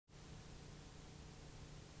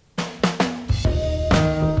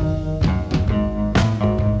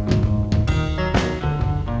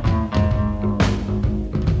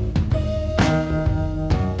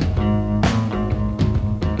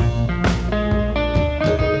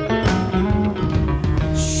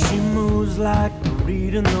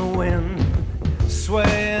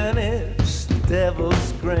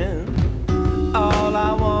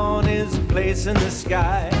face in the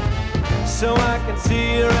sky, so I can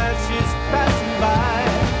see her as she's passing by.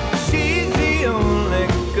 She's the only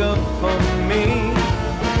girl for me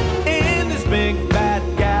in this big bad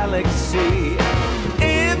galaxy.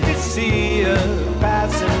 If you see her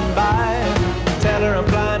passing by, tell her I'm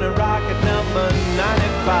flying a rocket number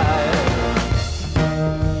 95.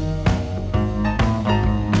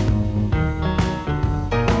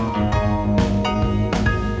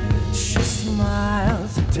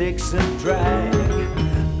 Takes a drag.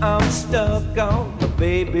 I'm stuck on the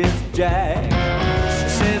baby's jag. She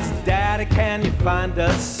says, Daddy, can you find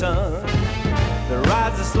us, son? The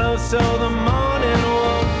rides are slow, so the morning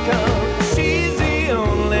won't come. She's the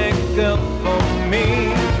only girl for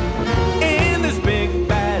me in this big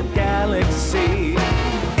bad galaxy.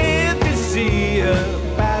 If you see her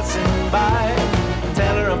passing by,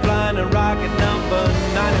 tell her I'm flying a rocket number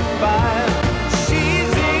 95. She's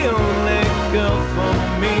the only girl for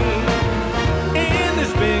me in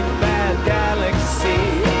this big bad galaxy.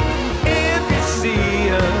 If you see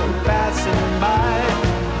her passing by,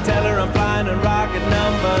 tell her I'm flying a rocket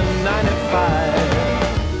number 95.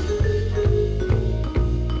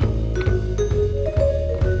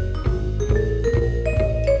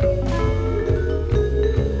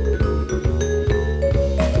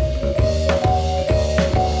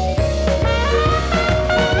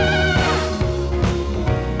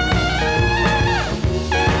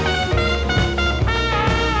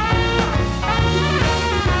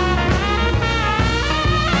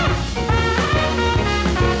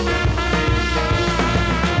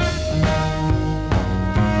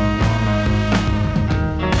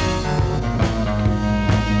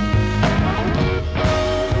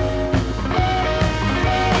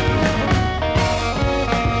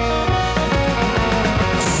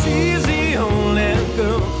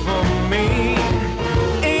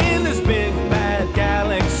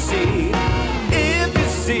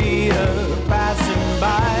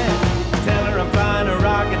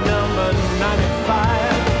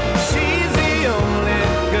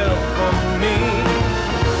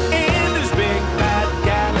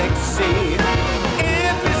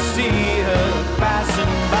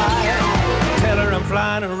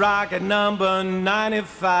 Flying a rocket number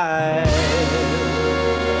 95.